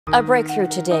A breakthrough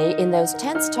today in those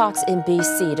tense talks in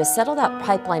BC to settle that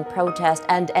pipeline protest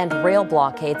and end rail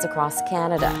blockades across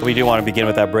Canada. We do want to begin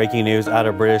with that breaking news out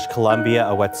of British Columbia.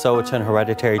 A Wet'suwet'en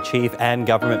hereditary chief and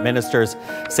government ministers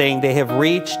saying they have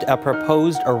reached a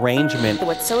proposed arrangement. The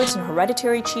Wet'suwet'en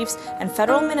hereditary chiefs and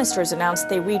federal ministers announced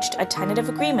they reached a tentative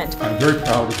agreement. I'm very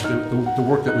proud of the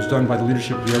work that was done by the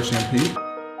leadership of the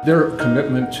RCMP. Their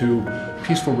commitment to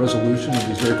peaceful resolution of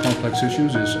these very complex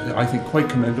issues is, I think, quite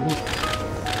commendable.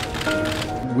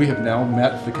 We have now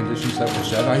met the conditions that were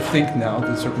set. I think now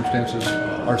the circumstances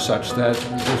are such that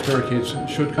those barricades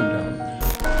should come down.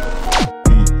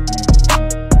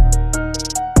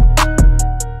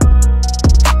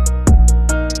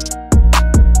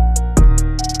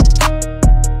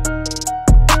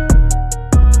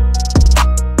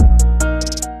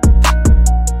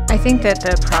 I think that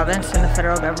the province and the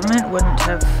federal government wouldn't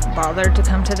have bothered to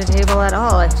come to the table at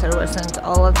all if there wasn't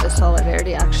all of the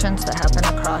solidarity actions that happen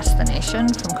across the nation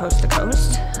from coast to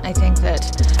coast. I think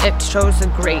that it shows a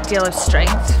great deal of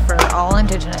strength for all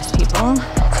Indigenous people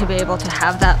to be able to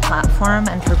have that platform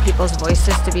and for people's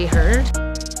voices to be heard.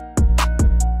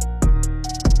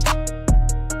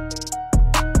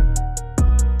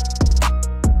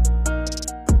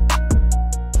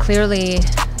 Clearly,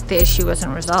 the issue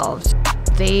wasn't resolved.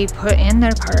 They put in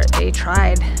their part. They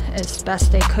tried as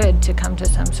best they could to come to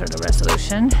some sort of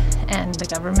resolution, and the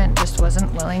government just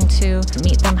wasn't willing to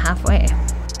meet them halfway.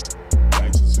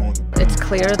 It's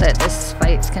clear that this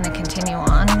fight's going to continue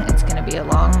on. It's going to be a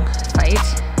long fight.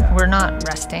 We're not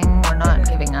resting. We're not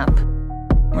giving up.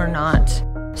 We're not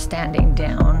standing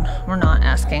down. We're not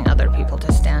asking other people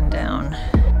to stand down.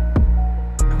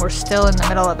 We're still in the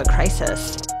middle of a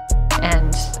crisis,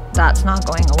 and that's not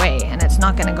going away, and it's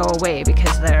not going to go away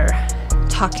because they're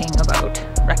talking about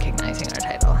recognizing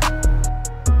our title.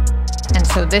 And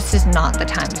so this is not the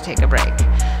time to take a break.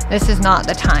 This is not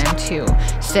the time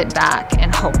to sit back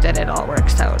and hope that it all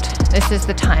works out. This is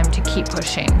the time to keep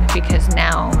pushing, because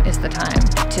now is the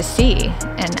time to see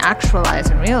and actualize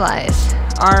and realize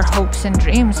our hopes and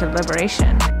dreams of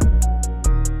liberation.